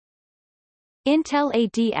Intel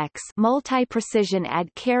ADX multi-precision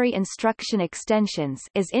add-carry instruction extensions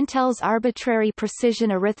is Intel's arbitrary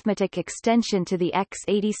precision arithmetic extension to the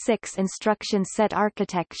x86 instruction set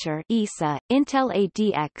architecture (ISA). Intel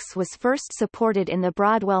ADX was first supported in the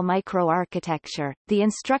Broadwell microarchitecture. The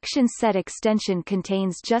instruction set extension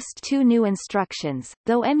contains just 2 new instructions,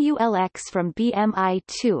 though MULX from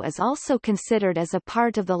BMI2 is also considered as a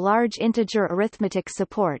part of the large integer arithmetic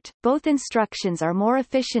support. Both instructions are more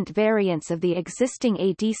efficient variants of the existing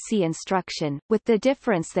ADC instruction, with the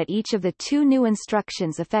difference that each of the 2 new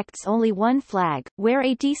instructions affects only one flag, where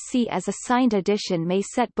ADC as assigned addition may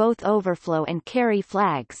set both overflow and carry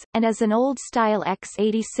flags, and as an old-style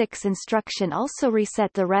x86 instruction also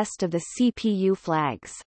reset the rest of the CPU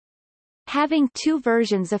flags. Having 2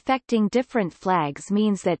 versions affecting different flags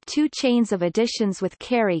means that 2 chains of additions with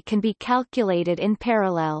carry can be calculated in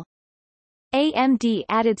parallel. AMD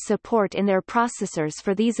added support in their processors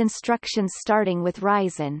for these instructions starting with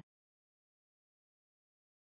Ryzen.